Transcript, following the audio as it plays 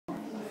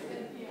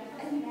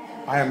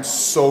I am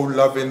so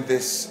loving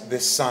this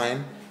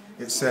sign.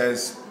 It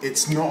says,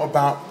 it's not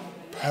about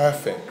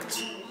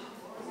perfect,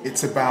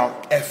 it's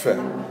about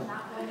effort.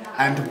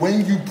 And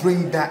when you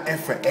bring that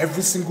effort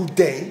every single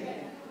day,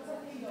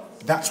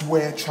 that's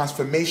where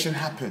transformation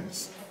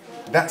happens.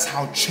 That's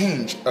how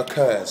change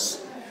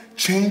occurs.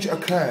 Change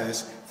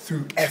occurs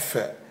through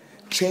effort.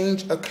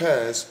 Change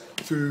occurs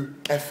through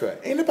effort.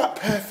 It ain't about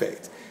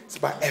perfect, it's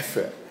about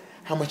effort.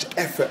 How much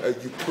effort are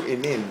you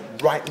putting in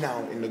right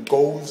now in the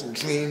goals and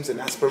dreams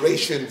and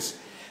aspirations?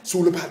 It's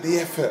all about the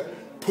effort.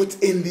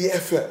 Put in the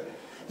effort.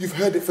 You've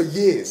heard it for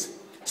years.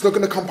 It's not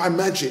going to come by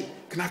magic. You're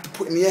going to have to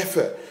put in the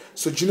effort.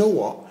 So do you know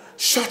what?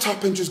 Shut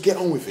up and just get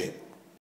on with it.